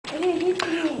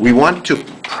We want to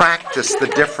practice the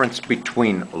difference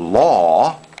between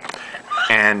law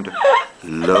and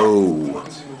low.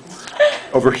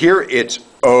 Over here it's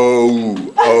O,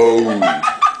 O.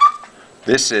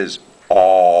 This is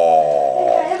aw.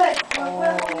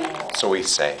 So we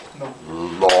say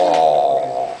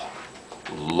law,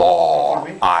 law.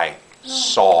 I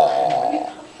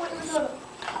saw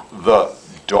the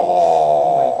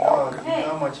dog.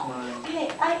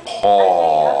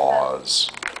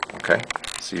 Pause. Okay?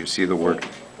 So you see the word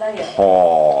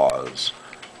pause.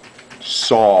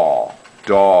 Saw,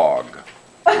 dog,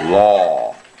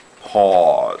 law,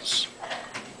 pause.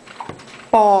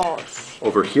 Pause.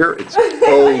 Over here it's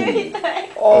O,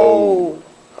 O.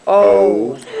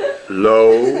 O,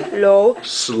 low, Low.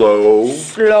 slow,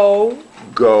 Slow.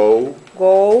 go,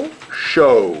 Go.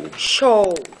 show.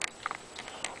 Show.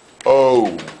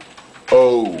 O,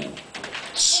 O,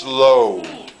 slow.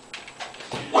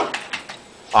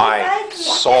 I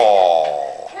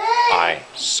saw. I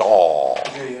saw.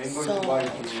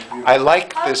 I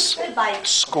like this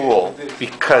school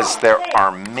because there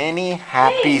are many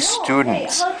happy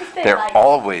students. They're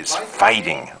always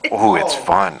fighting. Oh, it's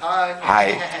fun.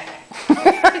 Hi.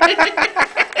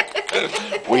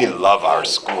 We love our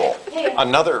school.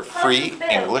 Another free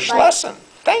English lesson.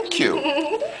 Thank you.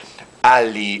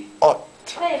 ALIOTH.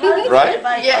 Right?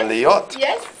 Yes. ALIOTH.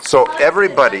 Yes. So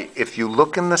everybody, if you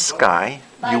look in the sky,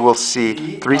 you will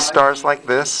see 3 stars like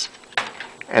this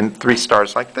and 3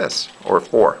 stars like this, or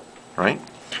 4, right?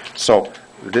 So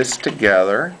this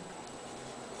together,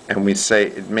 and we say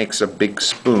it makes a big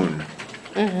spoon,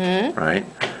 right?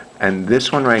 And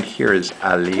this one right here is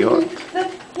ALIOTH.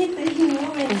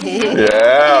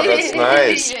 Yeah, that's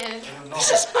nice.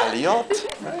 This is ALIOTH,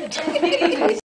 right?